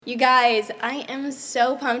You guys, I am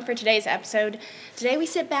so pumped for today's episode. Today we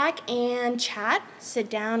sit back and sit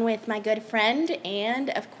down with my good friend and,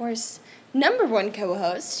 of course, number one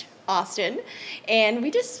co-host, Austin, and we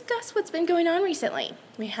discuss what's been going on recently.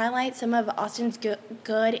 We highlight some of Austin's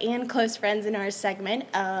good and close friends in our segment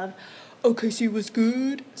of OKC was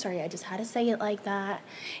good. Sorry, I just had to say it like that.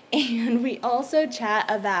 And we also chat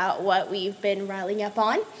about what we've been riling up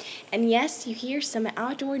on. And yes, you hear some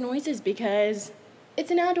outdoor noises because it's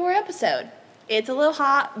an outdoor episode. It's a little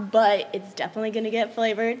hot, but it's definitely going to get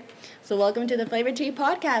flavored. So welcome to the Flavored Tea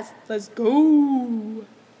Podcast. Let's go.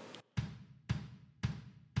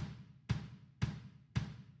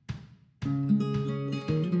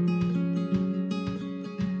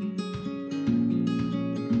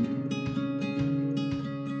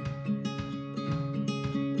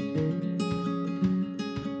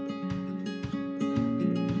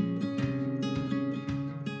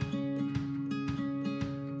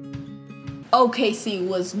 OKC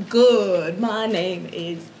was good. My name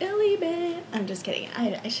is Ellie Beth. I'm just kidding.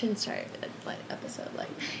 I shouldn't start an episode like.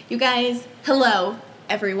 You guys, hello,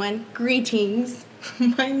 everyone. Greetings.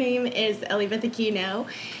 My name is Ellie Beth Aquino,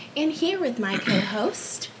 and here with my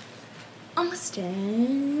co-host,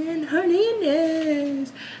 Austin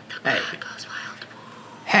Hernandez. The crowd goes wild.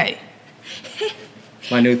 Hey.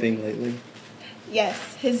 My new thing lately.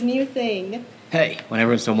 Yes, his new thing. Hey.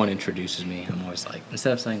 Whenever someone introduces me, I'm always like,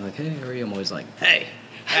 instead of saying like, hey, how are you? I'm always like, hey.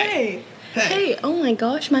 Hey. Hey. Oh my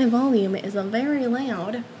gosh, my volume is very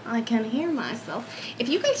loud. I can hear myself. If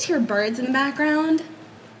you guys hear birds in the background,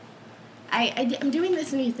 I'm doing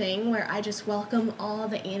this new thing where I just welcome all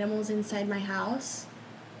the animals inside my house.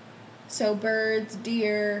 So birds,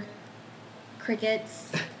 deer,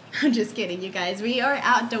 crickets. I'm just kidding, you guys. We are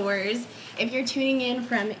outdoors. If you're tuning in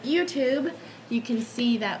from YouTube, you can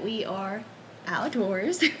see that we are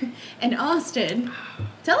outdoors. And Austin,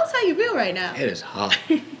 tell us how you feel right now. It is hot.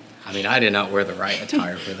 I mean, I did not wear the right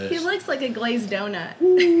attire for this. He looks like a glazed donut.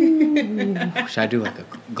 Should I do like a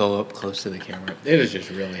go up close to the camera? It is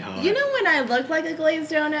just really hot. You know when I look like a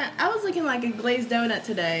glazed donut? I was looking like a glazed donut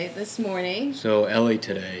this morning. So Ellie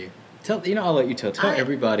today, I'll let you tell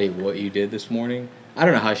everybody what you did this morning. I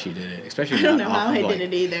don't know how she did it, especially I don't know how I did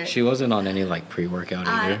it either. She wasn't on any like pre-workout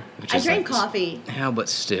either. I drank coffee. Yeah, but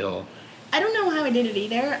still. I don't know how I did it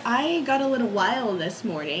either. I got a little wild this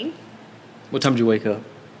morning. What time did you wake up?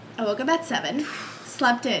 I woke up at 7.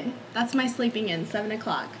 Slept in. That's my sleeping in, 7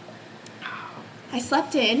 o'clock. I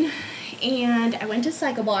slept in, and I went to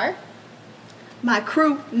Cycle Bar. My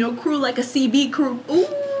crew, no crew like a CB crew. Ooh!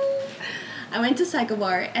 I went to Cycle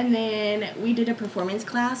Bar, and then we did a performance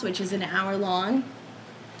class, which is an hour long.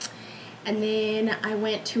 And then I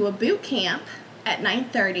went to a boot camp at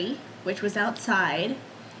 9:30, which was outside.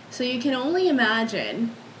 So you can only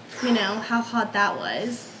imagine, how hot that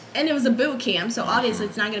was. And it was a boot camp, so obviously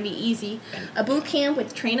it's not going to be easy. A boot camp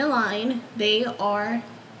with Train a Line, they are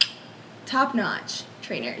top-notch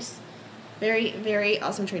trainers. Very, very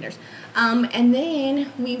awesome trainers. And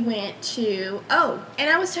then we went to, and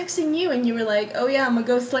I was texting you, and you were like, oh yeah, I'm going to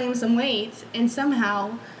go slam some weights. And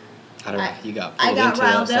somehow I got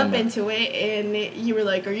riled up into it, and you were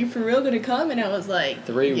like, are you for real going to come? And I was like,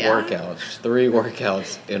 Three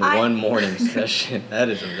workouts in one morning session. That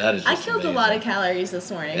is just I killed amazing. A lot of calories this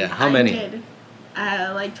morning. Yeah, how many? I did.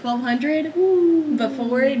 Like 1,200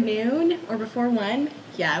 before noon or before 1.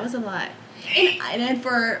 Yeah, it was a lot. And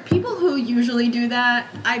for people who usually do that,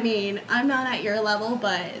 I mean, I'm not at your level,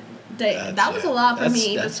 but that was a lot for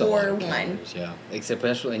me before 1. Yeah,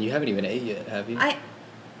 especially, and you haven't even ate yet, have you?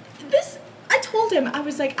 I told him, I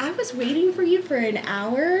was like, I was waiting for you for an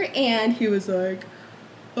hour, and he was like,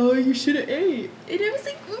 oh, you should have ate. And I was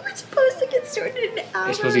like, we were supposed to get started an hour ago.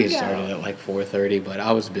 We're supposed to get started at like 4:30, but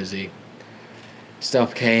I was busy.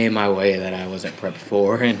 Stuff came my way that I wasn't prepped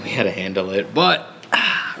for, and we had to handle it. But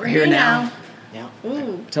we're here now. Yeah.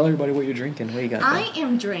 Ooh. Tell everybody what you're drinking. What you got there? I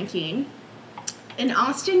am drinking an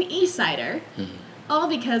Austin E-cider. Mm-hmm. All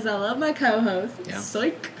because I love my co-host. Yeah.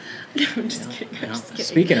 Psych. No, I'm just kidding.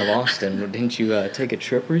 Speaking of Austin, didn't you take a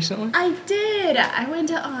trip recently? I did. I went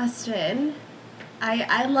to Austin.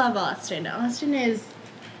 I love Austin. Austin is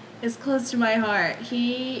close to my heart.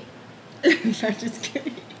 I'm just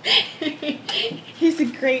kidding. He's a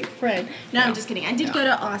great friend. No, I'm just kidding. I did go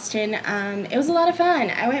to Austin. It was a lot of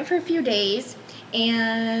fun. I went for a few days,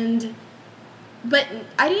 but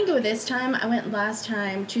I didn't go this time. I went last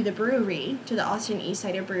time to the brewery, to the Austin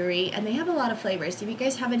East-Cider Brewery, and they have a lot of flavors. If you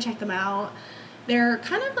guys haven't checked them out, they're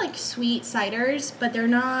kind of like sweet ciders, but they're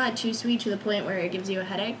not too sweet to the point where it gives you a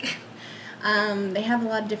headache. They have a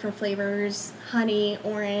lot of different flavors: honey,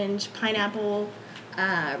 orange, pineapple,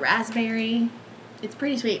 raspberry. It's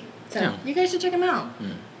pretty sweet. So Yeah. you guys should check them out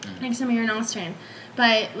next time you're in Austin.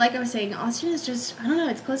 But like I was saying, Austin is just, I don't know,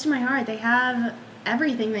 it's close to my heart. They have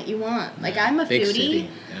everything that you want. Like, I'm a Big foodie. city.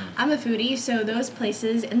 Yeah. I'm a foodie, so those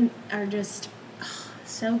places are just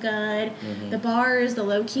so good. The bars, the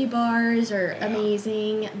low-key bars are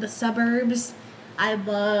amazing. The suburbs, I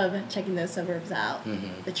love checking those suburbs out.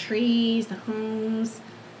 The trees, the homes.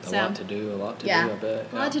 A lot to do, I bet.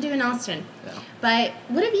 A lot to do in Austin. Yeah. But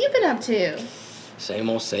what have you been up to? Same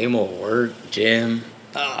old work, gym,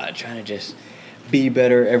 trying to just be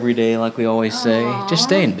better every day like we always say. Just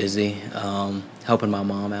staying busy, helping my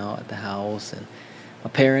mom out at the house and my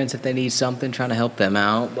parents if they need something, trying to help them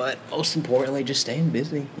out. But most importantly, just staying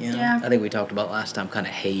busy, you know. Yeah. I think we talked about last time, kind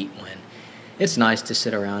of hate when it's nice to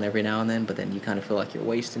sit around every now and then, but then you kind of feel like you're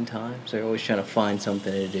wasting time. So you're always trying to find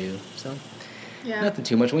something to do. So nothing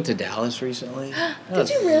too much. Went to Dallas recently. Did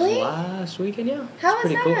you really? Last weekend, yeah. How was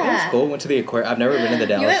pretty that? cool. It was cool. Went to the aquarium. I've never been to the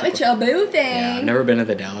Dallas. You went with your boo thing. Yeah, I've never been to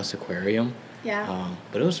the Dallas Aquarium. Yeah.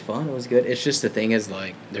 But it was fun. It was good. It's just the thing is,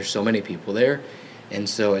 like, there's so many people there. And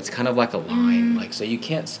so it's kind of like a line. Like, so you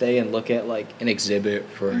can't stay and look at, like, an exhibit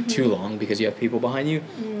for too long because you have people behind you.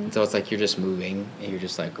 And so it's like you're just moving and you're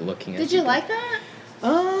just, like, looking at Did you like that?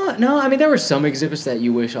 No, I mean, there were some exhibits that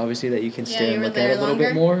you wish, obviously, that you can Yeah, stay you and were look at there a little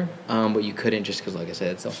bit longer? more. But you couldn't just because, like I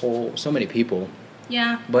said, it's so many people.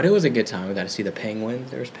 Yeah. But it was a good time. We got to see the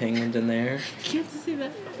penguins. There was penguins in there. You get to see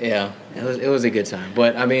that. Yeah, it was a good time.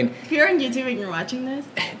 But, I mean, If you're on YouTube and you're watching this,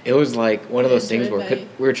 it was like one of those things Enjoy, where buddy.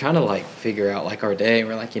 we were trying to like figure out like our day. And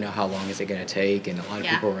we're like, how long is it going to take? And a lot of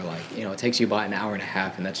Yeah. people were like, it takes you about an hour and a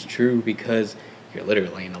half. And that's true because you're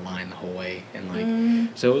literally in a line the whole way. And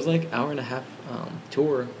like, so it was like hour and a half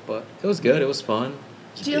tour, but it was good. It was fun.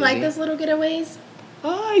 It was do you like busy. those little getaways?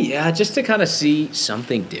 Yeah, just to kind of see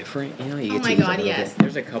something different. You Oh get my to use a God, little yes. bit.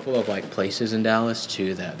 There's a couple of like places in Dallas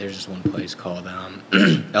too that there's just one place called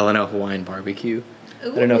L&O Hawaiian Barbecue. I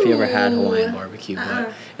don't know if you ever had Hawaiian barbecue,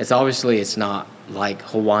 but it's not like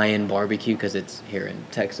Hawaiian barbecue because it's here in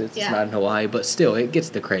Texas. Yeah. It's not in Hawaii, but still, it gets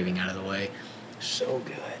the craving out of the way. So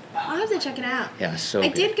good. I'll have to check it out. Yeah, so I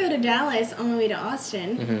good. did go to Dallas on the way to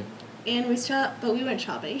Austin, and we went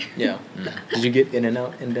shopping. Yeah. Did you get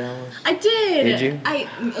In-N-Out in Dallas? I did. Did you?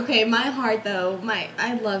 Okay, my heart though,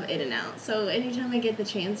 I love In-N-Out. So anytime I get the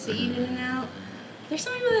chance to eat In-N-Out, there's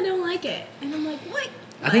some people that don't like it, and I'm like, what?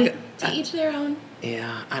 I think to each their own.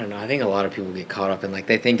 Yeah, I don't know. I think a lot of people get caught up in like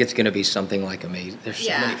they think it's gonna be something like amazing. There's so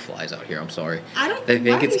Yeah. many flies out here. I'm sorry. I don't. They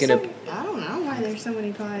think why it's are gonna. I don't know why there's so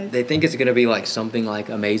many pies. They think it's gonna be like something like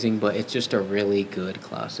amazing, but it's just a really good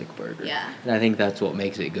classic burger. Yeah. And I think that's what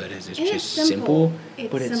makes it good. Is it's And it's just simple.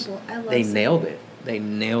 but It's it's simple. I love they simple. nailed it. They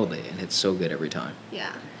nailed it, and it's so good every time.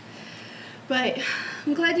 Yeah. But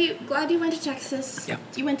I'm glad you went to Texas. Yeah.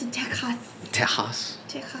 You went to Texas. Tejas.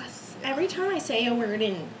 Texas. Every time I say a word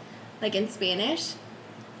in Spanish,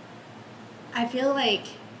 I feel like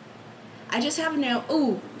I just have no.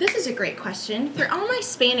 Oh, this is a great question for all my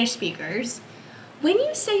Spanish speakers. When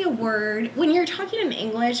you say a word, when you're talking in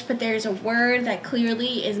English, but there's a word that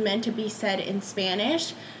clearly is meant to be said in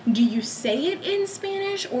Spanish, do you say it in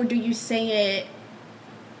Spanish or do you say it,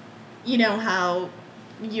 how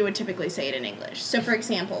you would typically say it in English? So, for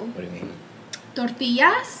example, What do you mean?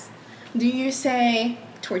 tortillas, do you say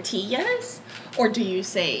tortillas or do you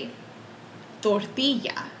say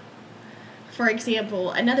tortilla? For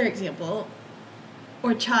example, another example,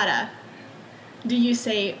 horchata. Do you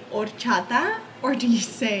say horchata or do you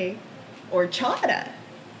say horchata?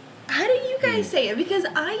 How do you guys say it? Because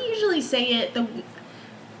I usually say it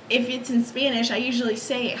if it's in Spanish, I usually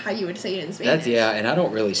say it how you would say it in Spanish. And I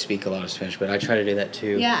don't really speak a lot of Spanish, but I try to do that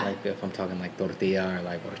too. Yeah. Like if I'm talking like tortilla or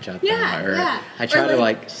like horchata, Yeah, or yeah. I try Or to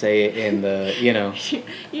like- like say it in the You know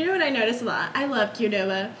what I notice a lot? I love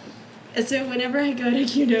Qdoba. So whenever I go to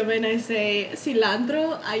Qdoba and I say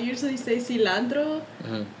cilantro, I usually say cilantro.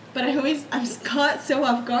 But I'm caught so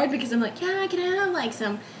off guard because I'm like, yeah, can I have like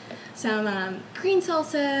some green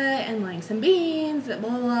salsa and like some beans, blah,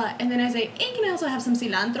 blah, blah. And then I say, and can I also have some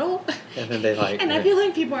cilantro? And then they like. And I feel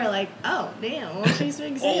like people are like, oh, damn, well, she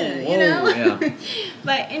speaks it, whoa, yeah.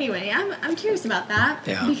 But anyway, I'm curious about that.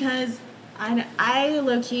 Yeah. Because I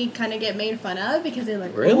low-key kind of get made fun of because they're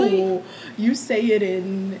like, Really? oh, you say it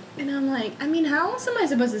in... And I'm like, I mean, how else am I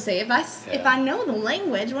supposed to say it? If I know the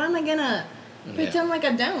language, why am I going to pretend like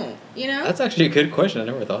I don't, That's actually a good question. I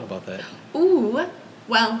never thought about that. Ooh.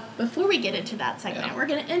 Well, before we get into that segment, we're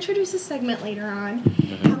going to introduce a segment later on.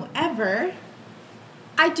 However,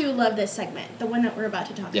 I do love this segment, the one that we're about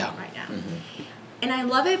to talk about right now. And I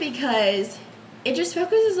love it because it just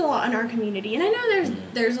focuses a lot on our community. And I know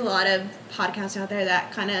there's a lot of podcasts out there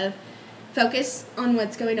that kind of focus on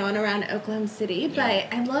what's going on around Oklahoma City,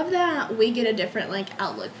 but I love that we get a different, like,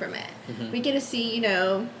 outlook from it. We get to see, you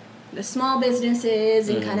know, the small businesses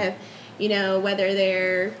and kind of, you know, whether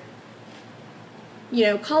they're, you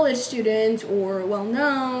know, college students or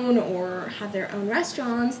well-known or have their own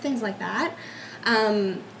restaurants, things like that.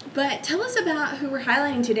 But tell us about who we're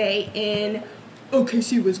highlighting today in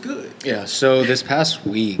OKC Was Good. Yeah, so this past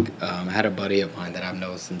week, I had a buddy of mine that I've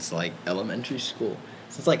known since, like, elementary school.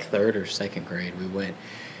 Since, like, 3rd or 2nd grade.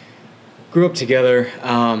 Grew up together,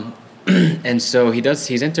 and so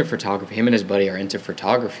he's into photography. Him and his buddy are into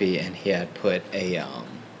photography, and he had put a,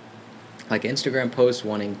 like, Instagram post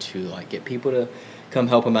wanting to, like, get people to come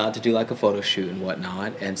help him out to do, like, a photo shoot and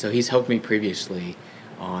whatnot. And so he's helped me previously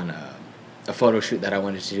on a photo shoot that I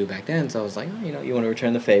wanted to do back then. So I was like, oh, you know, you want to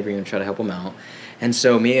return the favor, you want to try to help him out. And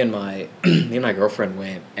so me and my girlfriend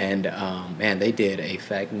went, and man, they did a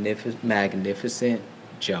magnificent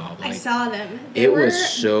job. Like, I saw them. It was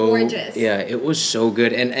so gorgeous. Yeah, it was so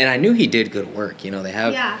good, and I knew he did good work. You know, they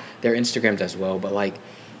have their Instagrams as well, but like,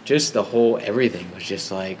 just the whole everything was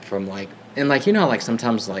just like from like, and like, you know, like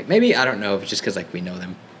sometimes like maybe I don't know if it's just because like we know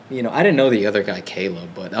them. You know, I didn't know the other guy, Caleb,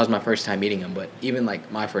 but that was my first time meeting him. But even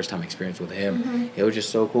like my first time experience with him, it was just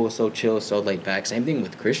so cool, so chill, so laid back. Same thing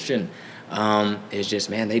with Christian. It's just,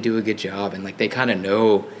 man, they do a good job, and like they kind of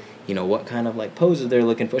know, you know, what kind of like poses they're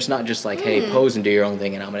looking for. It's not just like, hey, pose and do your own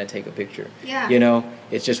thing, and I'm gonna take a picture. Yeah. You know,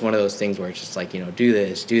 it's just one of those things where it's just like, you know, do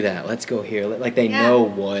this, do that, let's go here. Like they know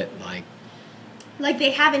what like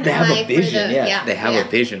they have an they have eye a vision. for the, They have a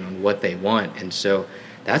vision on what they want, and so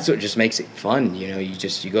that's what just makes it fun. You know, you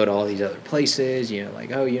go to all these other places. You know,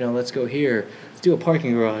 like, oh, you know, let's go here. Let's do a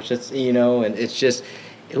parking garage. That's, you know, and it's just,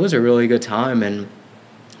 it was a really good time. And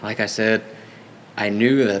like I said, I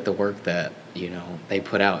knew that the work that, you know, they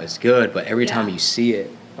put out is good, but every time you see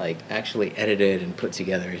it, like, actually edited and put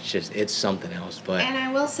together, it's something else. But and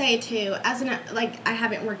I will say too, as an, like, I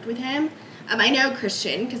haven't worked with him. I know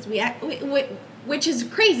Christian because we which is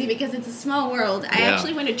crazy because it's a small world. I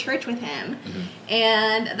actually went to church with him,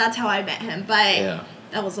 and that's how I met him. But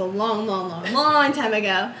that was a long time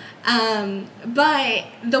ago. But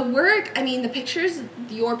the work, I mean, the pictures,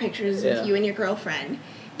 your pictures with you and your girlfriend,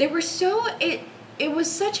 they were so, it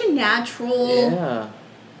was such a natural,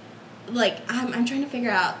 like, I'm trying to figure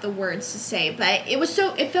out the words to say, but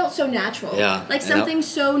it felt so natural. Yeah. Like something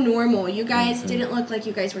so normal. You guys didn't look like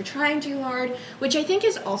you guys were trying too hard, which I think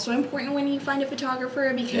is also important when you find a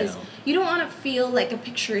photographer, because you don't want to feel like a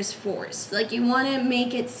picture is forced. Like, you want to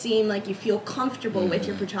make it seem like you feel comfortable with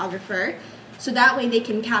your photographer, so that way they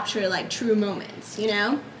can capture, like, true moments, you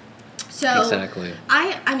know? So exactly.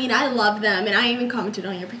 I mean, I love them, and I even commented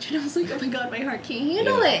on your picture, and I was like, oh my god, my heart can't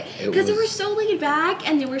handle it. Because they were so laid back,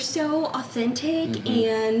 and they were so authentic,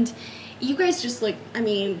 and you guys just look, I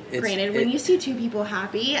mean, granted, when you see two people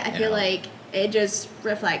happy, I feel like it just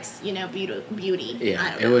reflects, you know, beauty.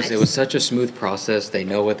 Yeah, it was such a smooth process. They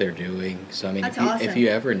know what they're doing. So, I mean, if you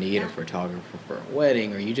ever need a photographer for a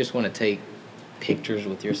wedding, or you just want to take pictures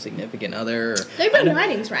with your significant other. They've done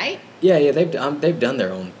weddings, right? Yeah, they've done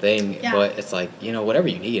their own thing, but it's like, you know, whatever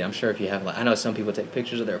you need. I'm sure if you have, like, I know some people take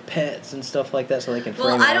pictures of their pets and stuff like that so they can frame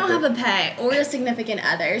it. Well, I don't have a pet or a significant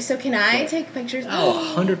other, so can I take pictures?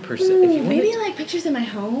 Oh, 100%. Maybe like pictures in my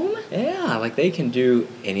home? Yeah, like they can do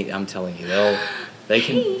I'm telling you, they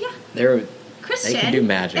can Christian, they can do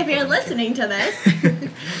magic. If you're listening to this.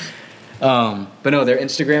 But no, their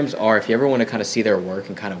Instagrams are, if you ever want to kind of see their work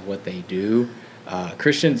and kind of what they do,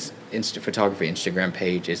 Christian's photography Instagram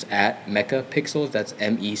page is at Mecca-Pixels. That's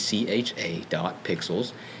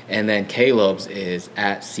MECHA.pixels. And then Caleb's is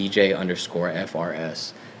at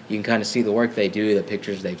CJ_FRS. You can kind of see the work they do, the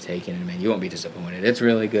pictures they've taken, and man, you won't be disappointed. It's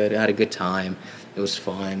really good. I had a good time. It was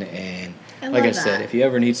fun. And like I said, if you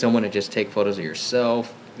ever need someone to just take photos of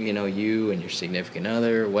yourself, you know, you and your significant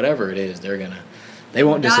other, whatever it is, they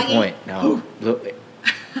won't disappoint. No.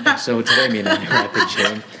 So today me and Ellie were at the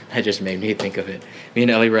gym. That just made me think of it. Me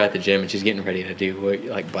and Ellie were at the gym, and she's getting ready to do,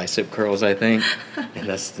 like, bicep curls, I think. And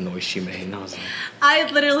that's the noise she made. And I was like...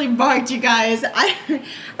 I literally barked, you guys. I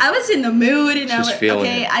was in the mood, and I was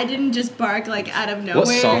feeling it. I didn't just bark, like, out of nowhere.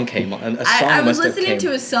 What song came on? I was listening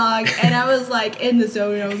to a song, and I was, like, in the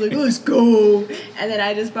zone, and I was like, let's go. And then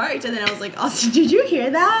I just barked, and then I was like, Austin, did you hear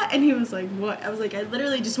that? And he was like, what? I was like, I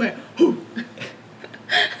literally just went, whoo.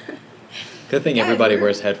 Good thing everybody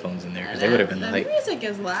wears headphones in there, because they would have been like... The music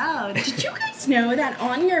is loud. Did you guys know that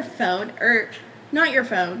on your phone, or not your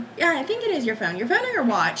phone, yeah, I think it is your phone or your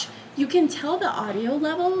watch, you can tell the audio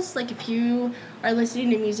levels? Like, if you are listening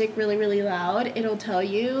to music really, really loud, it'll tell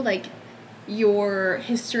you, like, your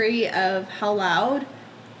history of how loud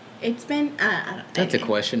It's been, That's a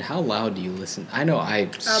question. How loud do you listen? I know I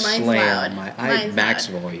mine's slam loud. I max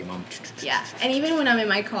loud. volume. Yeah, and even when I'm in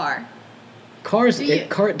my car.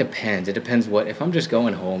 It depends. It depends what, if I'm just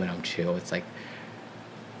going home and I'm chill, it's like,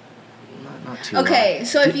 not too Okay, loud.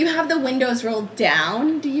 so if you have the windows rolled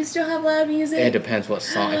down, do you still have loud music? It depends what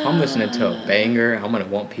song. If I'm listening to a banger, I'm going to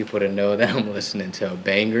want people to know that I'm listening to a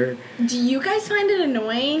banger. Do you guys find it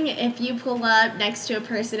annoying if you pull up next to a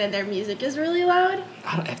person and their music is really loud?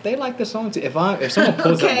 If they like the song, if someone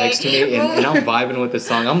pulls up next to me and I'm vibing with the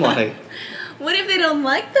song, I'm like... What if they don't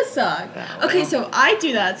like the song? Well, Okay, so I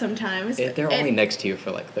do that sometimes. If they're only next to you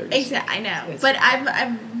for like 30 seconds. Exactly, I know. But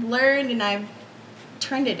I've learned and I've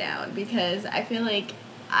turned it down because I feel like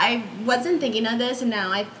I wasn't thinking of this and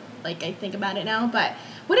now I think about it now. But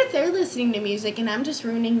what if they're listening to music and I'm just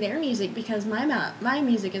ruining their music because my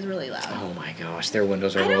music is really loud? Oh my gosh, their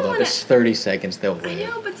windows are rolled up. It's 30 seconds, they'll live. I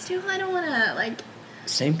know, but still I don't want to like...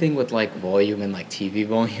 Same thing with like volume and like TV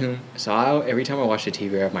volume. So every time I watch the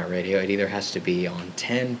TV or have my radio, it either has to be on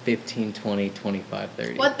 10, 15, 20, 25,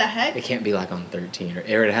 30. What the heck? It can't be like on 13 or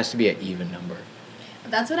it has to be an even number.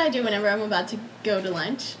 That's what I do whenever I'm about to go to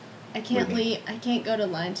lunch. I can't Really? leave. I can't go to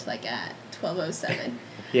lunch like at 12:07.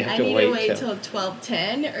 You have I to need wait to wait till- till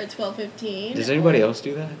 12:10 or 12:15. Does anybody else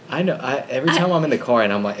do that? I know. Every time I'm in the car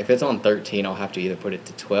and I'm like, if it's on 13, I'll have to either put it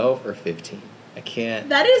to 12 or 15. I can't.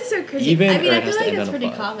 That is so crazy. Even, I mean, or I it has feel to like end that's on a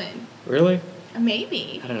pretty 5. common. Really?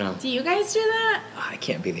 Maybe. I don't know. Do you guys do that? I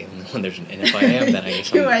can't be the only one. And if I am, then I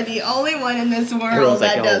guess You are the only one in this world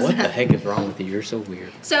that like, does what that. the heck is wrong with you? You're so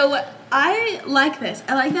weird. So I like this.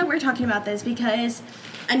 I like that we're talking about this because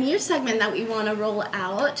a new segment that we want to roll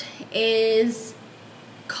out is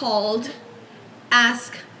called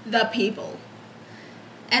Ask the People.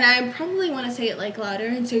 And I probably want to say it like louder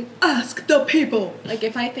and say, ask the people. Like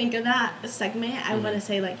if I think of that segment, I want to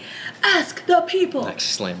say like, ask the people. Like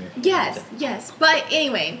slam your... Yes. But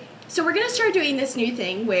anyway, so we're going to start doing this new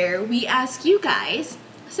thing where we ask you guys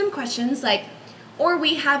some questions like, or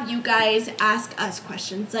we have you guys ask us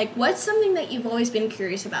questions. Like what's something that you've always been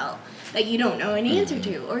curious about that you don't know an answer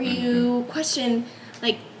to? Or you question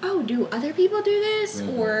like, oh, do other people do this?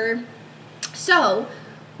 Or so...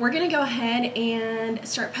 We're going to go ahead and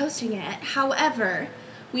start posting it. However,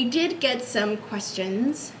 we did get some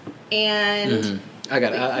questions and I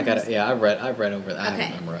got it. Yeah, I read over that. I Okay.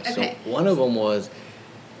 haven't memorized. Okay. So one of them was,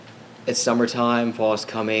 it's summertime, fall's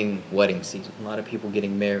coming, wedding season. A lot of people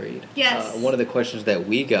getting married. Yes. One of the questions that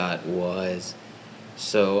we got was,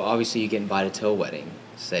 so obviously you get invited to a wedding,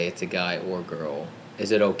 say it's a guy or girl.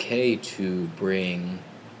 Is it okay to bring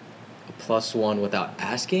 +1 without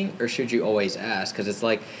asking, or should you always ask? Because it's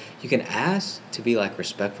like you can ask to be like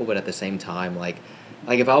respectful, but at the same time, like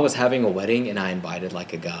if I was having a wedding and I invited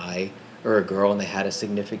like a guy or a girl and they had a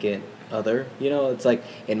significant other, it's like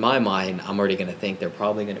in my mind I'm already gonna think they're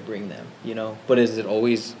probably gonna bring them, but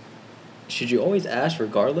should you always ask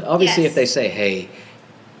regardless? Obviously, Yes. if they say, hey,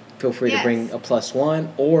 feel free to bring a +1,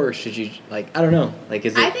 or should you, I don't know,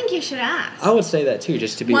 is it... I think you should ask. I would say that too,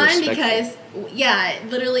 just to be respectful. One, because,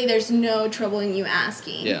 literally there's no trouble in you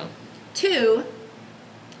asking. Yeah. 2,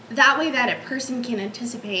 that way that a person can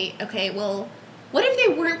anticipate, okay, well, what if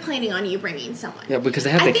they weren't planning on you bringing someone? Yeah, because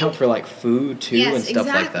they have to account for food too and stuff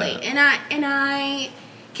like that. And I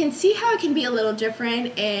can see how it can be a little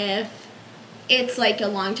different if it's like a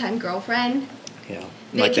longtime girlfriend. Yeah.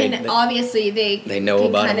 Obviously they know can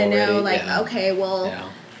about kind him of already. know like Yeah. okay, well, Yeah.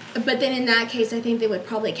 But then in that case I think they would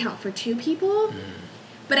probably count for 2 people.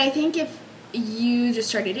 But I think if you just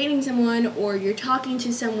started dating someone or you're talking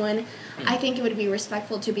to someone, I think it would be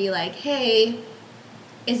respectful to be like, hey,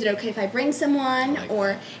 is it okay if I bring someone?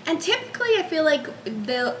 And typically I feel like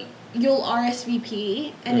you'll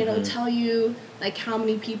RSVP and it'll tell you like how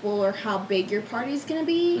many people or how big your party's gonna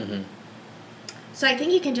be. So I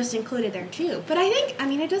think you can just include it there too. But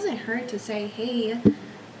it doesn't hurt to say, hey,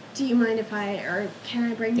 do you mind if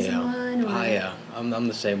can I bring someone? Or, yeah, I'm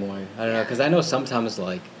the same way. I don't know, because I know sometimes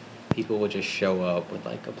people will just show up with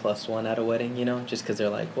a +1 at a wedding, just because they're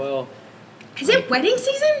like, well... Is it wedding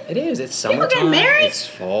season? It is. It's People summertime. get married? It's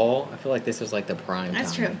fall. I feel like this is the prime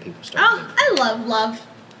That's time true. when people start. Oh, I love love.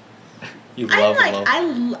 You love love.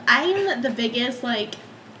 I'm the biggest I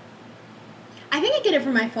think I get it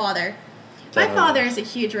from my father. My father is a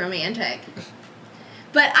huge romantic.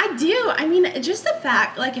 But I do. Just the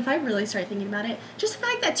fact, if I really start thinking about it, just the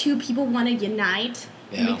fact that 2 people want to unite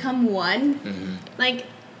and become one,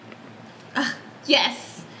 yes.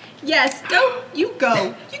 Yes, go. You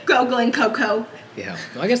go, Glen Coco. Yeah.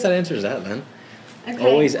 Well, I guess that answers that then. Okay.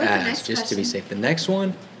 Always what's the ask, next just to be question? safe. The next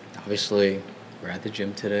one, obviously, we're at the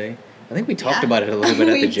gym today. I think we talked about it a little bit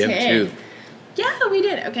at We the gym did. too. Yeah, we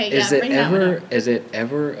did. Okay, Is yeah, it bring that one ever? up. Is it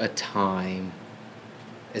ever a time?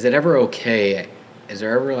 Is it ever okay? Is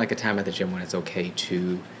there ever like a time at the gym when it's okay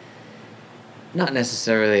to not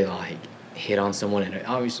necessarily like hit on someone, and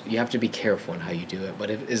obviously you have to be careful in how you do it, but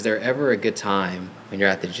is there ever a good time when you're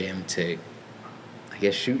at the gym to, I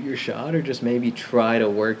guess, shoot your shot, or just maybe try to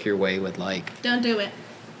work your way with like Don't do it.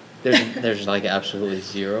 there's like absolutely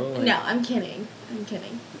zero? Like, No, I'm kidding.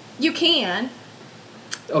 You can.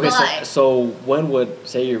 okay, but so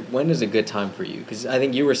when is a good time for you? Because I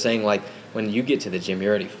think you were saying like when you get to the gym,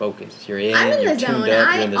 you're already focused. You're in. I'm in you're the tuned zone.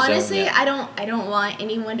 up. You're in the Honestly, zone. Yeah. I don't want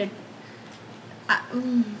anyone to.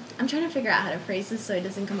 I'm trying to figure out how to phrase this so it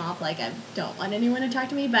doesn't come off like I don't want anyone to talk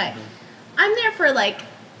to me, but I'm there for like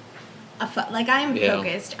I'm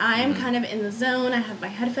focused. I'm kind of in the zone. I have my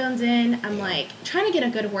headphones in. I'm like trying to get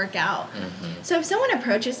a good workout. So if someone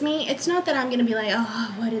approaches me, it's not that I'm going to be like,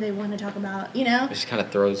 oh, what do they want to talk about, you know? It just kind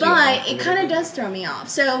of throws you off. But it kind of does throw me off.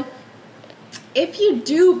 So if you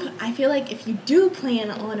do, I feel like if you do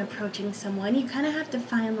plan on approaching someone, you kind of have to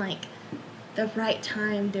find like the right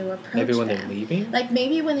time to approach Maybe when them. they're leaving? Like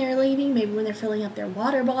maybe when they're leaving, maybe when they're filling up their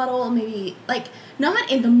water bottle, maybe like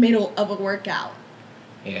not in the middle of a workout.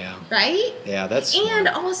 Yeah. Right? Yeah, that's And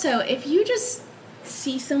smart. also, if you just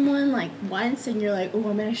see someone like once and you're like, oh,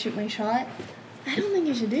 I'm going to shoot my shot, I don't think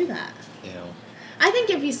you should do that. Yeah. I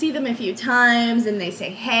think if you see them a few times and they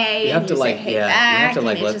say hey, You have and to, you like, say hey yeah, you back, have to,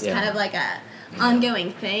 like, and it's let- just yeah. kind of like a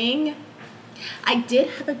ongoing thing. I did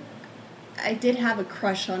have a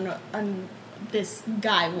crush on this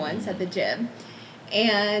guy once at the gym,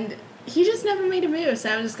 and he just never made a move. So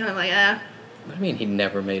I was just kind of like, What do you mean he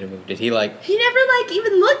never made a move? Did he like? He never like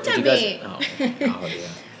even looked Did at you guys? me. Oh yeah.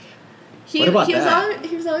 He, What about he was that?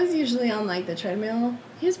 he was always usually on like the treadmill.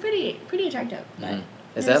 He was pretty attractive. But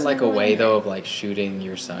Is I that just like a never way went though there. of like shooting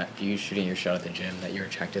your shot at the gym, that you're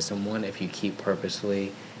attracted to someone if you keep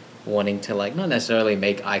purposely wanting to like not necessarily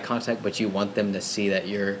make eye contact, but you want them to see that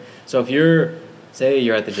you're. So if you're, say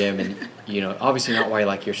you're at the gym and you know obviously not while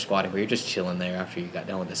like you're squatting, but you're just chilling there after you got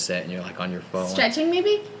done with the set and you're like on your phone. Stretching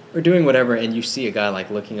maybe? Or doing whatever, and you see a guy like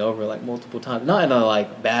looking over like multiple times, not in a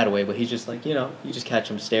like bad way, but he's just like, you know, you just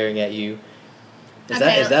catch him staring at you. Is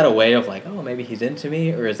that a way of like, oh, maybe he's into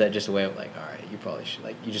me, or is that just a way of like, all right, you probably should,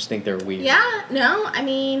 like, you just think they're weird? Yeah, no, I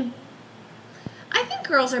mean, I think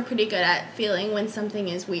girls are pretty good at feeling when something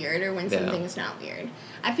is weird or when something is not weird.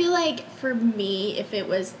 I feel like for me, if it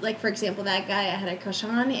was like, for example, that guy I had a crush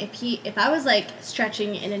on, if I was like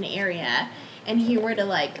stretching in an area and he were to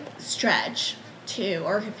like stretch too,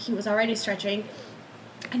 or if he was already stretching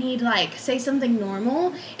and he'd like say something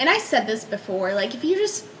normal, and I said this before, like if you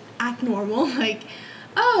just act normal, like,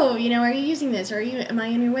 oh, you know, are you using this, or am I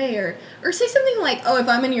in your way, or say something like, oh, if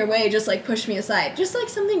I'm in your way, just like push me aside, just like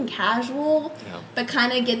something casual, but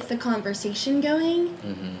kind of gets the conversation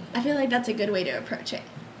going. I feel like that's a good way to approach it.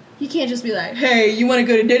 You can't just be like, hey, you want to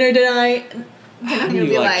go to dinner tonight? How do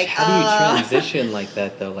you transition like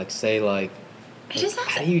that though? Like say like,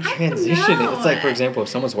 how do you transition it? It's like, for example, if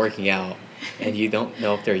someone's working out and you don't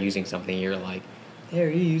know if they're using something, you're like, hey, are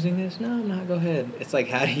you using this? No, I'm not. Go ahead. It's like,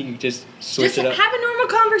 how do you just switch it up? Just have a normal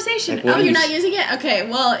conversation. Like, you're not using it? Okay,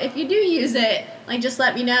 well, if you do use it, like, just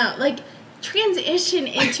let me know. Like, transition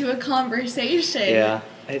into a conversation.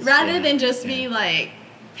 Rather than just be like,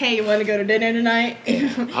 hey, you want to go to dinner tonight?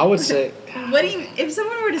 I would say... if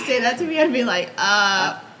someone were to say that to me, I'd be like,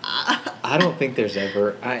 I don't think there's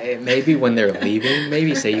ever... maybe when they're leaving,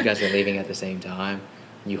 maybe say you guys are leaving at the same time,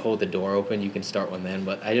 you hold the door open, you can start one then,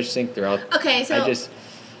 but I just think throughout... Okay, so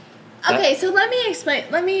let me explain.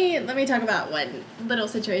 Let me talk about one little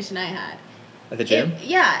situation I had. At the gym?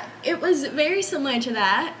 It was very similar to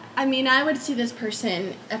that. I mean, I would see this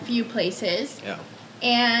person a few places. Yeah.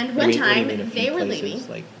 And one time they were places?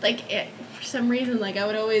 leaving. For some reason, like I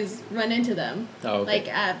would always run into them. Oh, okay. Like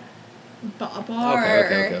at a bar.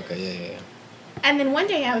 Okay. Yeah. And then one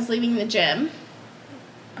day I was leaving the gym,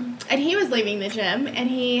 and he was leaving the gym, and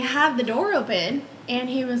he had the door open, and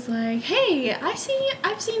he was like, "Hey, I've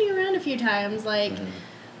seen you around a few times. Like,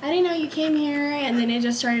 I didn't know you came here." And then it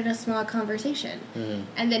just started a small conversation,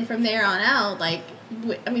 and then from there on out, like,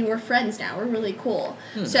 we're friends now. We're really cool.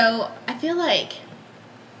 So I feel like,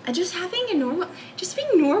 just being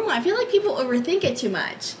normal. I feel like people overthink it too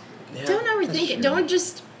much. Yeah, don't overthink it. Don't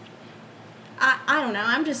just. I don't know.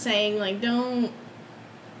 I'm just saying, like, don't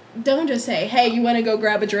just say, hey, you want to go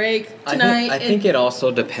grab a drink tonight? I think it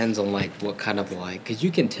also depends on, like, what kind of, like, because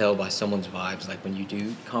you can tell by someone's vibes, like, when you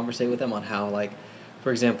do conversate with them on how, like,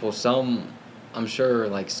 for example, I'm sure,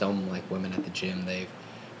 like, some, like, women at the gym,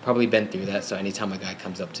 probably been through that. So anytime a guy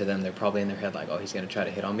comes up to them, they're probably in their head like, oh, he's gonna try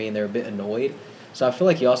to hit on me, and they're a bit annoyed. So I feel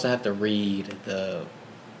like you also have to read the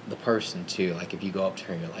person too. Like if you go up to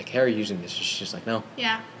her and you're like, hey, are you using this? She's just like, no.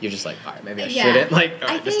 Yeah. You're just like, all right, maybe I shouldn't. Like, all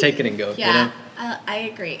right, just take it and go. Yeah, you know? I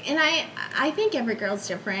agree. And I think every girl's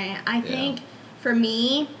different. I think for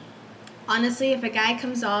me, honestly, if a guy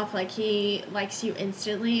comes off like he likes you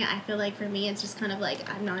instantly, I feel like for me it's just kind of like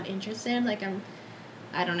I'm not interested. Like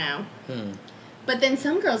I don't know. But then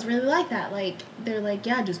some girls really like that. Like they're like,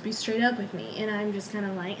 yeah, just be straight up with me. And I'm just kind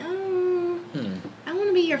of like, oh, I want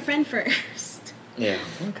to be your friend first. Yeah.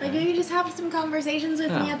 Okay. Like maybe just have some conversations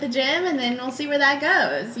with me at the gym, and then we'll see where that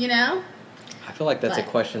goes. You know. I feel like that's a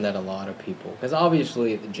question that a lot of people, because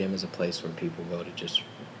obviously the gym is a place where people go to just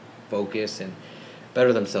focus and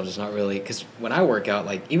better themselves. It's not really, because when I work out,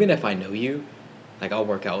 like even if I know you, like I'll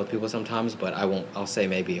work out with people sometimes, but I'll say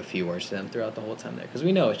maybe a few words to them throughout the whole time there, because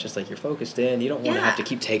we know it's just like you're focused in. You don't want to have to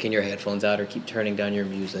keep taking your headphones out or keep turning down your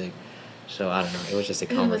music. So I don't know. It was just a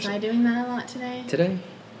conversation. Was I doing that a lot today? Today?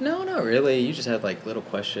 No, not really. You just had like little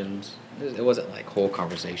questions. It wasn't like whole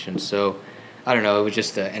conversations. So I don't know. It was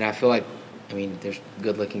just, and I feel like, I mean, there's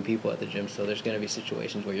good-looking people at the gym, so there's going to be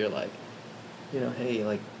situations where you're like, you know, hey,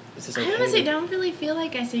 like, is this okay? I honestly don't really feel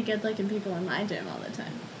like I see good-looking people in my gym all the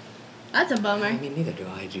time. That's a bummer. I mean, neither do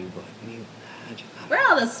I, but where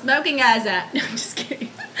are all the smoking guys at? No, I'm just kidding.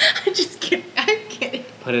 I'm kidding.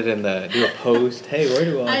 Put it in do a post. Hey, where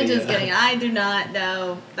do all I'm just kidding. I do not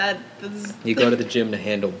know. You go to the gym to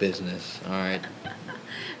handle business, all right?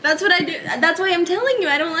 That's what I do. That's why I'm telling you.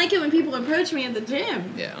 I don't like it when people approach me at the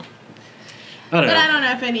gym. Yeah. I don't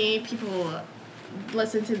know if any people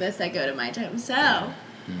listen to this that go to my gym. So, I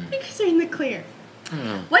think you're in the clear. I don't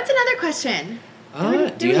know. What's another question?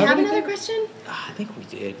 Do we have another question? I think we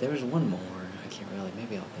did. There was one more. I can't really.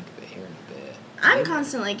 Maybe I'll think of it here in a bit. I'm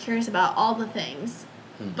constantly curious about all the things,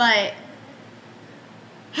 but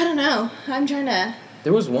I don't know. I'm trying to.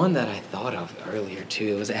 There was one that I thought of earlier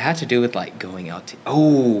too. It had to do with like going out to.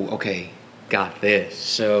 Oh, okay, got this.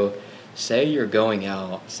 So, say you're going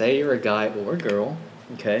out. Say you're a guy or a girl,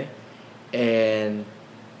 okay, and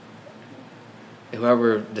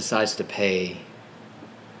whoever decides to pay.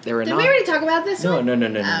 Did we already talk about this one? No. Oh,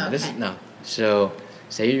 okay. This is no. So,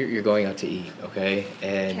 say you're going out to eat, okay,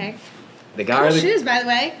 and the guy. Cool shoes, by the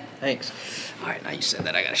way. Thanks. All right, now you said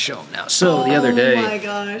that, I gotta show them now. So the other day, oh my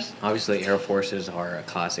gosh, obviously Air Forces are a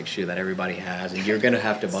classic shoe that everybody has, and you're gonna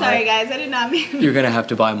have to buy. Sorry guys, I did not mean. You're gonna have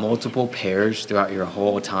to buy multiple pairs throughout your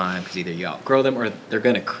whole time, because either you outgrow them or they're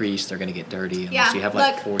gonna crease, they're gonna get dirty unless you have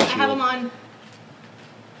like 40 shoes. I have them on.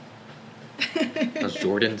 Those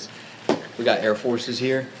Jordans. We got Air Forces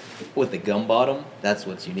here with the gum bottom. That's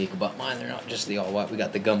what's unique about mine. They're not just the all white. We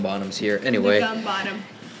got the gum bottoms here. Anyway. The gum bottom.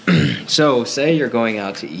 So, say you're going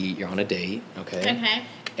out to eat. You're on a date, okay? Okay.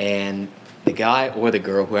 And the guy or the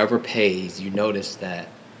girl, whoever pays, you notice that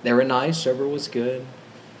they were nice, server was good,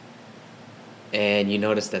 and you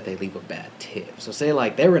notice that they leave a bad tip. So, say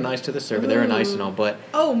like they were nice to the server, they were nice and all, but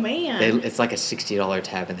oh man, it's like a $60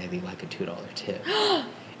 tab and they leave like a $2 tip.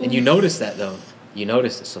 And you notice that though. You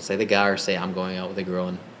notice it. So, say the guy or say I'm going out with a girl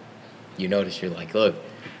and you notice, you're like, look,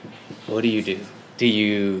 what do? Do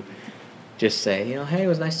you just say, you know, hey, it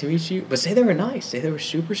was nice to meet you? But say they were nice. Say they were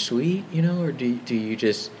super sweet, you know, or do you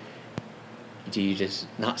just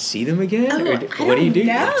not see them again? Oh, What do you do?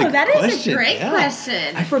 No, that is a great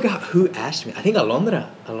question. I forgot who asked me. I think Alondra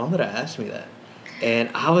asked me that. And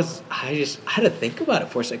I had to think about it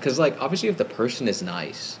for a second. Because, like, obviously if the person is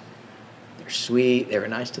nice, they're sweet, they were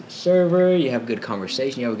nice to the server, you have good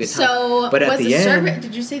conversation, you have a good time. So, but at the end, server,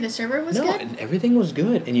 did you say the server was good? No, everything was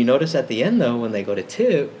good. And you notice at the end, though, when they go to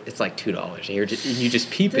tip, it's like $2. And you just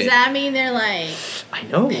peep it. Does that mean they're, like, I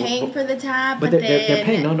know, paying for the tab? But they're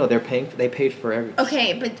paying. No, they paid for everything.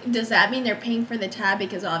 Okay, but does that mean they're paying for the tab?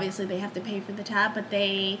 Because obviously they have to pay for the tab, but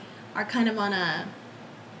they are kind of on a...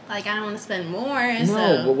 Like, I don't want to spend more.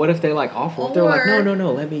 No, but what if they, like, offer? If they're like,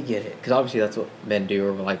 no, let me get it. Because obviously that's what men do.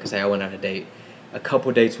 Or, like, say I went on a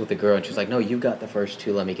couple dates with a girl, and she's like, no, you got the first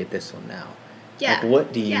two, let me get this one now. Yeah. Like,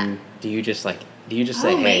 what do you just say,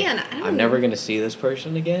 hey, I'm never going to see this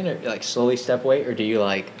person again? Or, like, slowly step away? Or do you,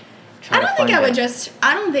 like, try to find out?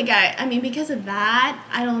 I mean, because of that,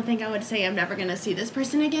 I don't think I would say I'm never going to see this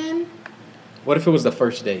person again. What if it was the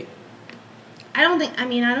first date?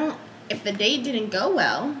 If the date didn't go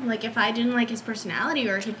well, like if I didn't like his personality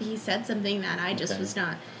or if he said something that I just was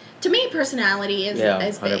not To me, personality is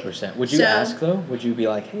big. 100%. Would you ask though? Would you be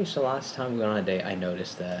like, hey, so last time we went on a date, I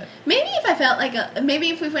noticed that? Maybe if I felt like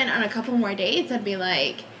maybe if we went on a couple more dates, I'd be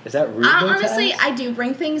like. Is that rude? Honestly, I do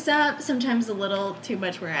bring things up sometimes a little too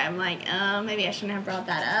much where I'm like, maybe I shouldn't have brought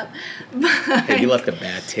that up. But hey, you left a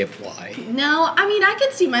bad tip. Why? No, I mean I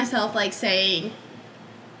could see myself like saying,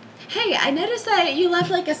 hey, I noticed that you left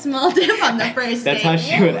like a small tip on the first That's date. how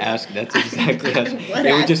she would ask. That's exactly how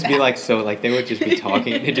it would just be like, so like they would just be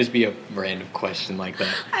talking. It'd just be a random question like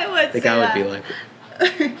that. I would. The guy would be like,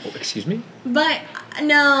 oh, excuse me? But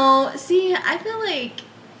no, see, I feel like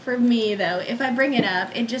for me though, if I bring it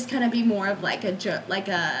up, it'd just kind of be more of like a joke, like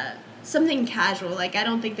a something casual. Like I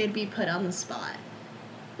don't think they'd be put on the spot.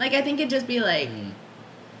 Like I think it'd just be like.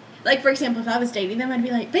 Like, for example, if I was dating them, I'd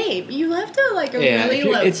be like, babe, you left a really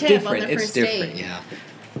low tip on the first date. Yeah.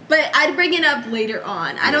 But I'd bring it up later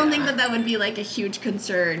on. I don't think that would be, like, a huge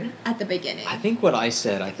concern at the beginning. I think I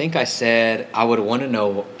said I would want to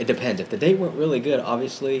know, it depends. If the date went really good,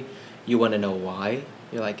 obviously, you want to know why.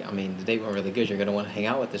 You're like, I mean, the date went really good. You're going to want to hang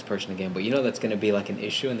out with this person again. But you know that's going to be, like, an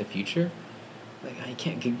issue in the future. Like, you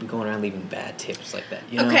can't keep going around leaving bad tips like that,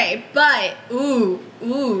 you know? Okay, but,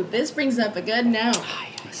 this brings up a good note.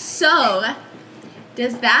 So,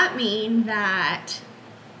 does that mean that...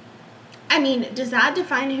 does that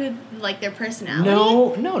define who, like, their personality?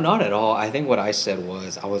 No, not at all. I think what I said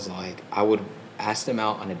was, I was like, I would ask them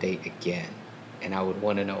out on a date again, and I would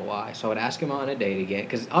want to know why. So I would ask them out on a date again,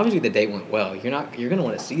 because obviously the date went well. You're going to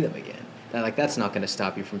want to see them again. That's not going to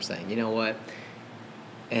stop you from saying, you know what?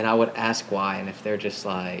 And I would ask why, and if they're just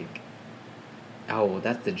like, oh,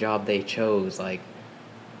 that's the job they chose, like,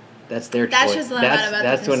 that's their choice. That's just about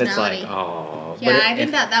that's the when it's like, personality. oh. Yeah, I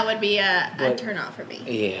think that would be a turn off for me.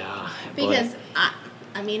 Yeah. Because, I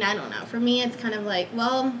don't know. For me, it's kind of like,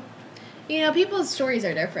 well, people's stories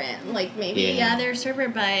are different. Like, maybe, they're a server,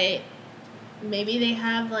 but maybe they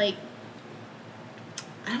have, like,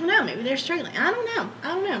 I don't know. Maybe they're struggling. I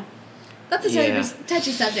don't know. That's a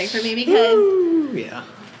touchy subject for me because... Ooh, yeah.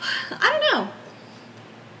 I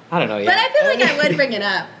don't know, yeah. But I feel like I would bring it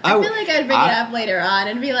up. I feel like I'd bring it up later on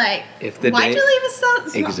and be like, why'd you leave us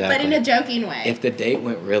so... Exactly. But in a joking way. If the date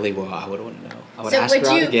went really well, I would want to know. I would ask her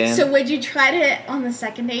out again. So would you try to, on the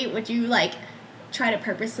second date, would you, like, try to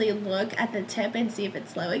purposely look at the tip and see if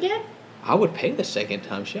it's low again? I would pay the second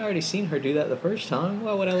time. She already seen her do that the first time.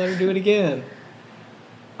 Why would I let her do it again?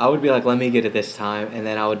 I would be like, let me get it this time, and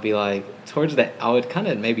then I would be like, I would kind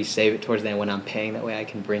of maybe save it towards the end when I'm paying, that way I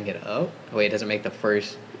can bring it up. That way it doesn't make the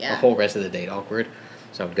whole rest of the date awkward.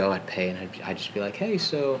 So I would go, I'd pay, and I'd just be like, hey,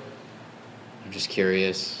 so I'm just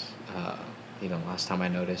curious, last time I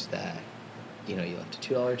noticed that, you left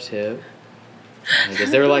a $2 tip. Like, is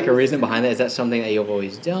there like a reason behind that? Is that something that you've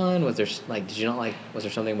always done? Was there was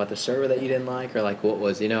there something about the server that you didn't like, or like what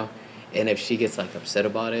was, And if she gets, like, upset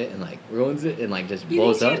about it and, like, ruins it and, like, just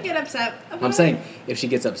blows up. You think she'd get upset about I'm saying, if she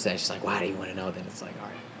gets upset, she's like, why do you want to know? Then it's like, all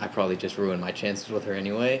right, I probably just ruined my chances with her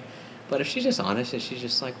anyway. But if she's just honest and she's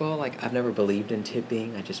just like, well, like, I've never believed in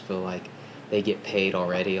tipping. I just feel like they get paid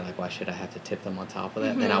already. Like, why should I have to tip them on top of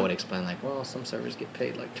that? Mm-hmm. Then I would explain, like, well, some servers get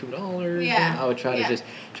paid, like, $2. Yeah. And I would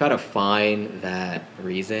try to find that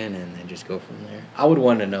reason and then just go from there. I would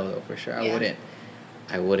want to know, though, for sure.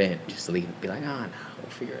 I wouldn't just leave and be like, no, we'll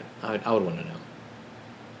figure it out. I would want to know.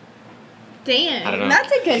 Damn, I don't know.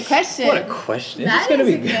 That's a good question. What a question. It's going to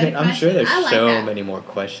be good. I'm sure there's many more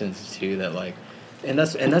questions, too, that, like, and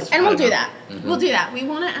we'll do that. Mm-hmm. We'll do that. We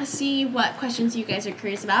want to see what questions you guys are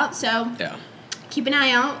curious about, so keep an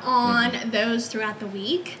eye out on those throughout the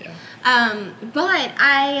week. Yeah. But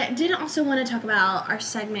I did also want to talk about our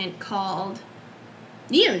segment called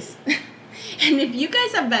News. And if you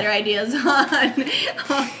guys have better ideas on...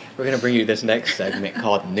 We're going to bring you this next segment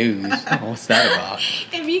called News. What's that about?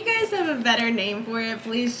 If you guys have a better name for it,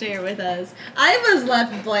 please share with us. I was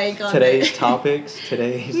left blank on today's topics.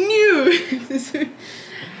 Today's news.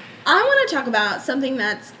 I want to talk about something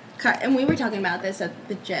that's... And we were talking about this at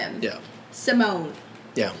the gym. Yeah. Simone.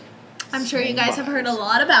 Yeah. I'm sure you guys have heard a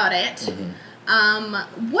lot about it.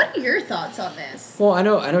 Mm-hmm. What are your thoughts on this? Well, I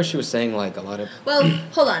know she was saying, like, a lot of... Well,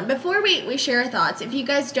 hold on. Before we share our thoughts, if you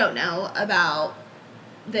guys don't know about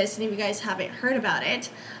this, and if you guys haven't heard about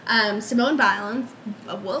it, Simone Biles...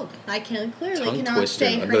 Whoa, I cannot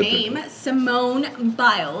say her name. Simone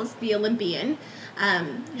Biles, the Olympian.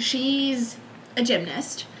 She's a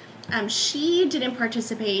gymnast. She didn't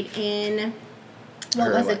participate in...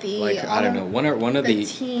 What was it? I don't know. One of the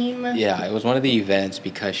team. Yeah, it was one of the events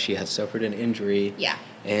because she had suffered an injury. Yeah.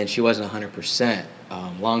 And she wasn't 100%.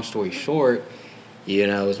 Long story short, it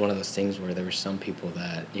was one of those things where there were some people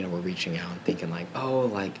that were reaching out and thinking like, oh,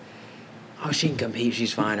 like oh, she can compete,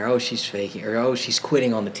 she's fine, or oh, she's faking, or oh, she's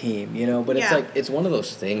quitting on the team, you know? But it's Yeah. like, it's one of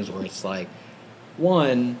those things where it's like,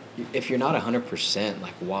 one, if you're not 100%,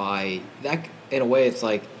 like, why? That, in a way, it's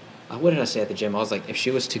like, what did I say at the gym? I was like, if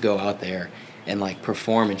she was to go out there and, like,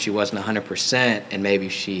 perform and she wasn't 100% and maybe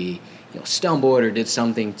she, stumbled or did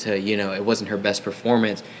something to, it wasn't her best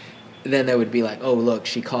performance, then they would be like, oh, look,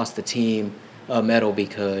 she cost the team a medal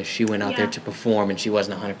because she went out there to perform and she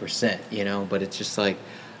wasn't 100%, But it's just like,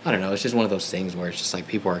 I don't know, it's just one of those things where it's just like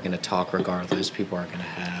people are going to talk regardless. People are going to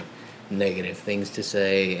have negative things to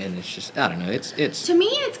say, and it's just, I don't know, it's to me,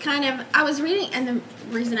 it's kind of, I was reading, and the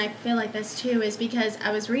reason I feel like this too is because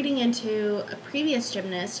I was reading into a previous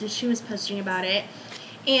gymnast, and she was posting about it,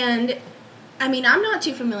 and, I mean, I'm not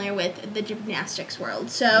too familiar with the gymnastics world,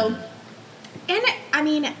 so... And, I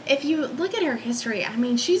mean, if you look at her history, I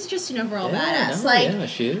mean, she's just an overall badass. Yeah,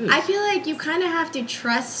 she is. I feel like you kind of have to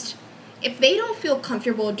trust, if they don't feel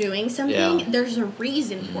comfortable doing something, there's a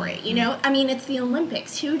reason for it, I mean, it's the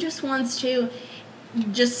Olympics. Who just wants to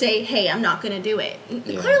just say, hey, I'm not going to do it?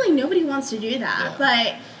 Clearly, nobody wants to do that.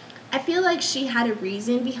 But I feel like she had a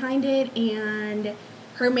reason behind it, and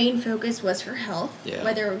her main focus was her health,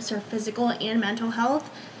 whether it was her physical and mental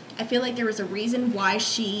health. I feel like there was a reason why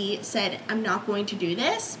she said, I'm not going to do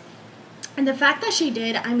this. And the fact that she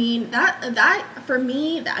did, I mean, that for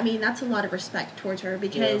me, I mean, that's a lot of respect towards her,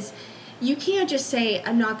 because you can't just say,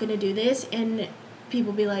 I'm not going to do this, and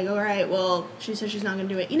people be like, all right, well, she said she's not going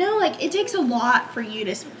to do it. Like, it takes a lot for you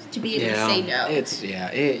to be able to say no. It's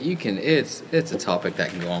a topic that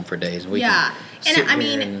can go on for days. And I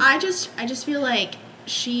mean, I just feel like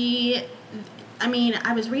I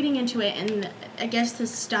was reading into it, and I guess the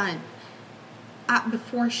stunt,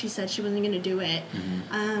 before she said she wasn't going to do it,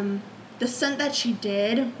 the stunt that she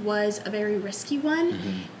did was a very risky one,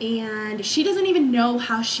 and she doesn't even know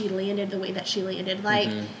how she landed the way that she landed. Like,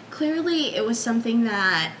 clearly it was something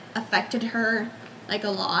that affected her, like, a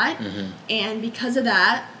lot, and because of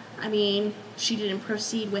that, I mean, she didn't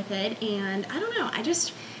proceed with it, and I don't know,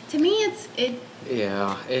 to me, it's just...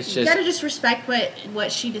 You gotta just respect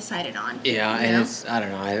what she decided on. Yeah, and it's, I don't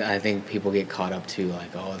know, I think people get caught up to,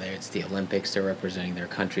 like, oh, it's the Olympics, they're representing their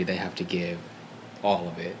country, they have to give all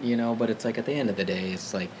of it, But it's like, at the end of the day,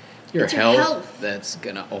 it's like, your health that's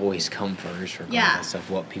gonna always come first, regardless of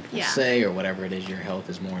what people say or whatever it is. Your health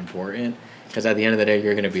is more important, because at the end of the day,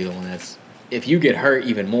 you're gonna be the one that's... If you get hurt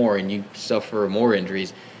even more and you suffer more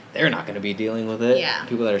injuries, they're not going to be dealing with it. Yeah.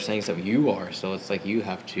 People that are saying stuff, you are. So it's like you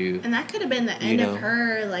have to... And that could have been the end of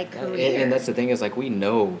her, like, career. And that's the thing is, like, we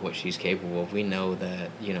know what she's capable of. We know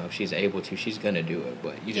that, if she's able to, she's going to do it.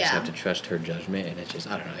 But you just have to trust her judgment. And it's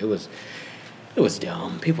just, I don't know. It was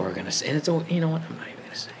dumb. People are going to say... And it's... You know what? I'm not even going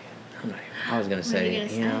to say it. I was going to say...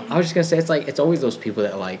 I was just going to say, it's like... It's always those people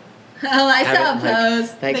that, like... Oh, I saw a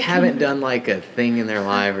post. Like haven't done, like, a thing in their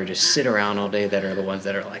life or just sit around all day that are the ones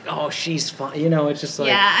that are like, oh, she's fine. It's just like...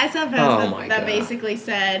 Yeah, I saw a post that basically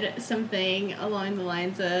said something along the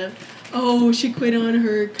lines of, oh, she quit on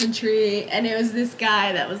her country. And it was this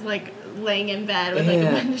guy that was, like, laying in bed with, like,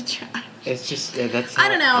 a bunch of trash. It's just... that's I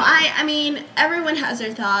don't know. I mean, everyone has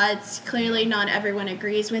their thoughts. Clearly not everyone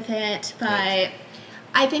agrees with it. But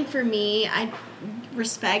I think for me, I...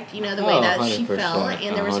 respect, the way that she felt,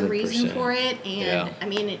 and there was a reason for it, and I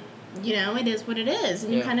mean, it is what it is,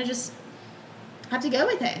 and you kind of just have to go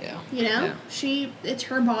with it. It's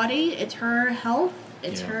her body, it's her health,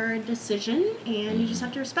 it's her decision, and you just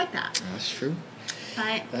have to respect that. That's true.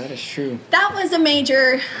 But that is true. That was a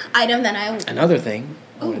major item that Another thing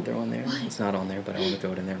I want to throw in there. What? It's not on there, but I want to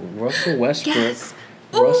throw it in there. Russell Westbrook. Yes.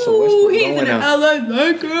 Russell Westbrook. He's in LA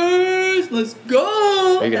Lakers. Let's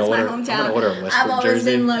go. That's my hometown. I'm gonna order a Westbrook I've always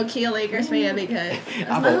jersey. been low-key a Lakers fan because that's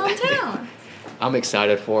my hometown. I'm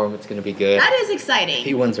excited for him. It's going to be good. That is exciting. If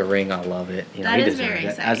he wins a ring, I love it. That is very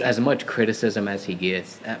exciting. As much criticism as he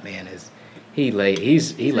gets, that man is he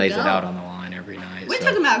lays it out on the line every night. We're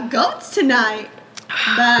talking about goats tonight.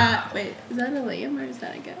 Wait, is that a Liam or is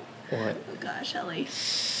that a goat? What? Oh gosh, Ellie.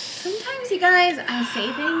 Sometimes you guys, I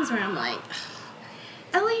say things where I'm like,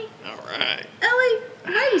 Ellie. All right. Ellie,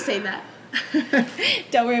 why do you say that?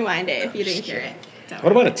 Don't rewind it if you didn't hear it.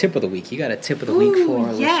 What about a tip of the week? You got a tip of the week for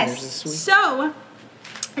our listeners this week? So,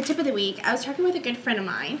 a tip of the week, I was talking with a good friend of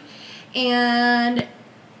mine, and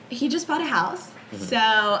he just bought a house. Mm-hmm.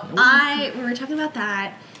 So, we were talking about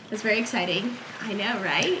that. It was very exciting. I know,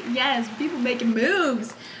 right? Yes, people making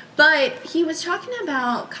moves. But he was talking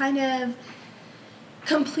about kind of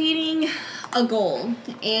completing a goal.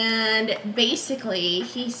 And basically,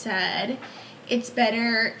 he said, it's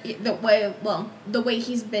better the way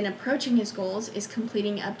he's been approaching his goals is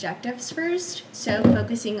completing objectives first. So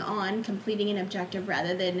focusing on completing an objective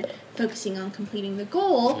rather than focusing on completing the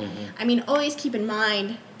goal. Mm-hmm. I mean, always keep in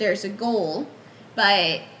mind there's a goal,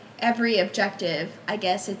 but every objective, I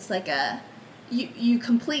guess it's like you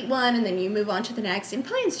complete one and then you move on to the next, and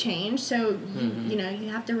plans change, so you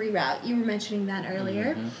have to reroute. You were mentioning that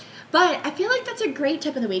earlier. Mm-hmm. But I feel like that's a great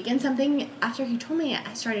tip of the week, and something after you told me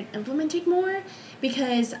I started implementing more,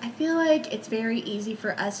 because I feel like it's very easy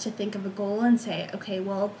for us to think of a goal and say, okay,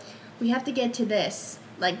 well, we have to get to this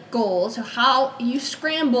like goal. So how you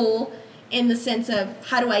scramble in the sense of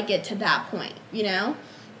how do I get to that point,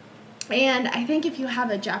 And I think if you have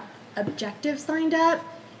objectives lined up,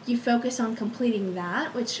 you focus on completing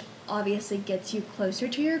that, which obviously gets you closer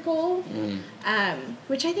to your goal,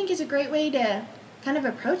 which I think is a great way to kind of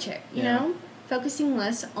approach it, you know, focusing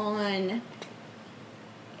less on,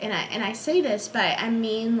 and I say this, but I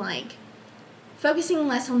mean like focusing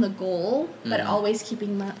less on the goal, but always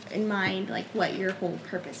keeping in mind like what your whole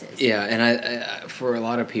purpose is. Yeah, and I for a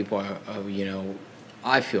lot of people,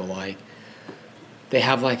 I feel like they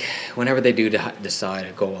have like, whenever they do decide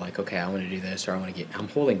a goal, like, okay, I want to do this, or I'm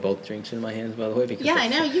holding both drinks in my hands, by the way, because I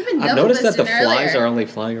know you've been. I've noticed that the flies earlier. are only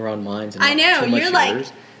flying around mine, and I know, too much you're like,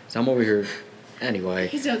 yours. So I'm over here. Anyway,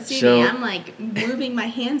 you don't see me. I'm like moving my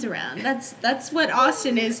hands around. That's what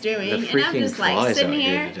Austin is doing, and I'm just like sitting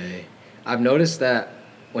here. Today. I've noticed that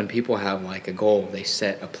when people have like a goal, they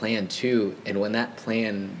set a plan too, and when that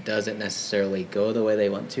plan doesn't necessarily go the way they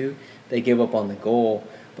want to, they give up on the goal.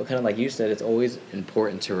 But kind of like you said, it's always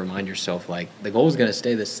important to remind yourself like the goal is going to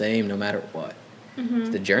stay the same no matter what. It's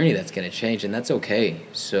the journey that's going to change, and that's okay.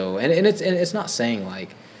 So and it's not saying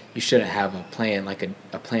like you shouldn't have a plan, like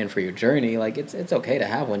a plan for your journey. Like, it's okay to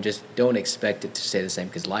have one. Just don't expect it to stay the same,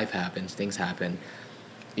 because life happens, things happen.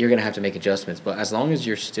 You're going to have to make adjustments. But as long as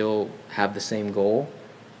you still have the same goal,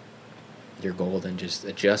 you're golden. Just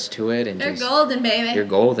adjust to it. You're golden, baby. You're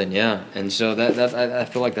golden, yeah. And so I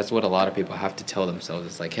feel like that's what a lot of people have to tell themselves.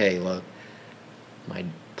 It's like, hey, look, my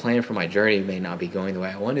plan for my journey may not be going the way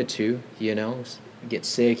I wanted to, You get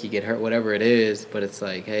sick, you get hurt, whatever it is, but it's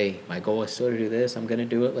like, hey, my goal is still to do this. I'm going to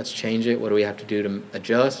do it. Let's change it. What do we have to do to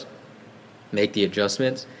adjust? Make the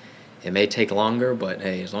adjustments. It may take longer, but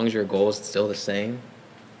hey, as long as your goal is still the same.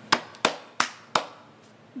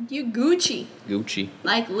 You Gucci. Gucci.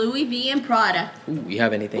 Like Louis V and Prada. Ooh, you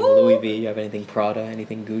have anything Louis V? You have anything Prada?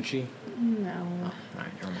 Anything Gucci? No. Oh, all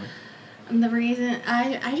right, never mind. The reason,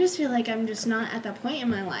 I just feel like I'm just not at that point in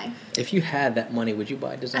my life. If you had that money, would you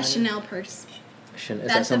buy a designer? A Chanel purse. Is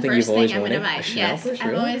that something you've always wanted? I'm gonna buy. A Chanel yes, purse, I've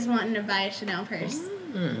really? always wanted to buy a Chanel purse.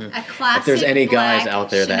 Mm-hmm. A classic. If there's any guys black out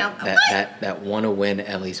there Chanel. that want to win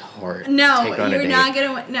Ellie's heart, no, take her on you're a date, not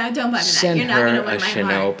gonna win. No, don't buy me that. Send You're not her gonna win a my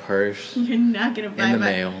Chanel heart. purse You're not gonna buy in the my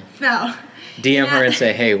mail. No. DM her and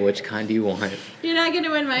say, hey, which kind do you want? You're not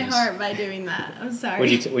gonna win my heart by doing that. I'm sorry.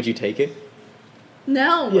 Would you take it?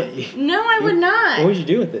 No. Yeah, no, I would not. What would you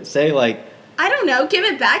do with it? Say like, I don't know. Give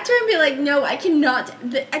it back to him and be like, no, I cannot.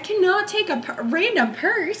 I cannot take a random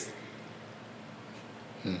purse.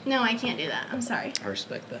 No, I can't do that. I'm sorry. I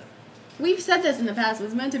respect that. We've said this in the past.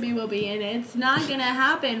 What's meant to be will be, and it's not gonna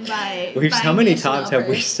happen by. How many times have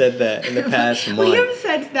we said that in the past month? We have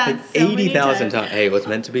said that like so 80,000 times. Hey, what's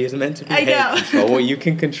meant to be is meant to be. I know. Hey, control what you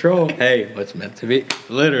can control. Hey, what's meant to be.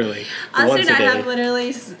 Literally. Austin and I have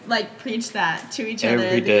literally like preached that to each other.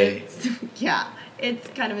 Every day. Yeah, it's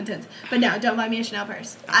kind of intense. But no, don't buy me a Chanel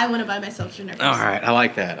purse. I want to buy myself a Chanel purse. All right, I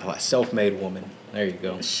like that. Self-made woman. There you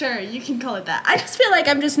go. Sure, you can call it that. I just feel like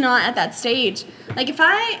I'm just not at that stage. Like if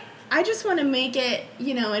I just want to make it,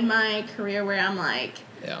 in my career where I'm like,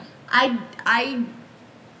 yeah, I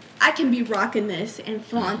can be rocking this and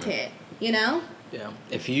flaunt it, Yeah.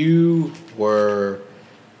 If you were,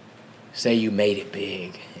 say you made it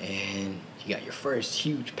big and you got your first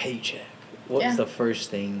huge paycheck, what's the first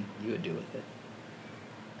thing you would do with it?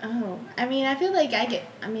 Oh, I mean, I feel like I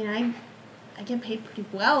get paid pretty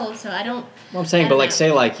well, so I don't. Well, I'm saying, but like, say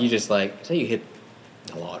you hit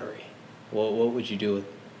the lottery. What would you do with?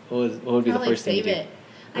 What would be the first thing you do? Save it.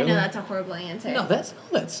 Really? I know that's a horrible answer. No,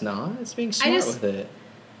 that's not. It's being smart with it.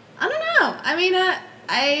 I don't know. I mean,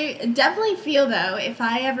 I definitely feel though, if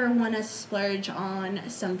I ever want to splurge on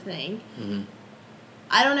something,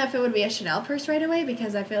 I don't know if it would be a Chanel purse right away,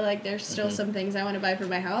 because I feel like there's still some things I want to buy for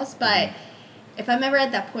my house, but. If I'm ever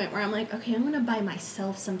at that point where I'm like, okay, I'm gonna buy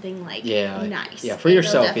myself something like nice. Yeah, for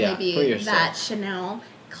yourself. It'll definitely For be yourself. that Chanel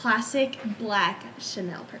classic black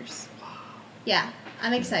Chanel purse. Wow. Yeah,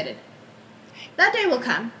 I'm excited. That day will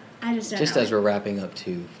come. I just don't know. As we're wrapping up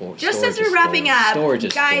too.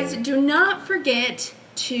 Guys, do not forget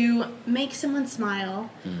to make someone smile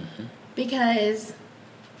because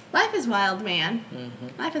life is wild, man.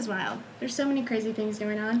 Life is wild. There's so many crazy things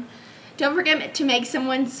going on. Don't forget to make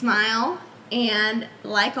someone smile, and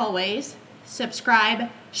like always, subscribe,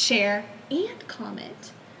 share, and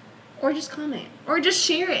comment. Or just comment. Or just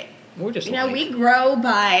share it. Or just we grow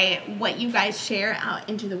by what you guys share out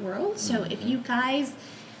into the world. So if you guys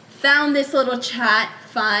found this little chat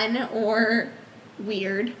fun or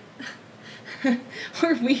weird,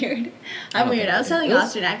 I'm weird. I was telling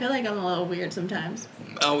Austin, I feel like I'm a little weird sometimes.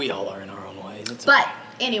 Oh, we all are in our own ways.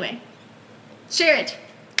 Anyway, share it.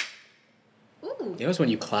 Ooh. You know, when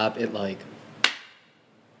you clap, it like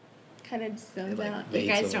kind of zones like out. You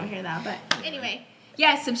guys don't away. hear that, but anyway,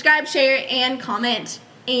 yes, subscribe, share, and comment.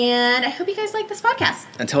 And I hope you guys like this podcast.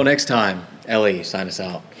 Until next time, Ellie, sign us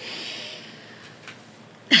out.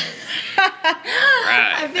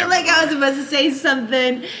 I feel like I was supposed to say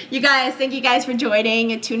something. You guys, thank you guys for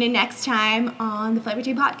joining. Tune in next time on the Flavor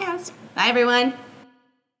Tea Podcast. Bye, everyone.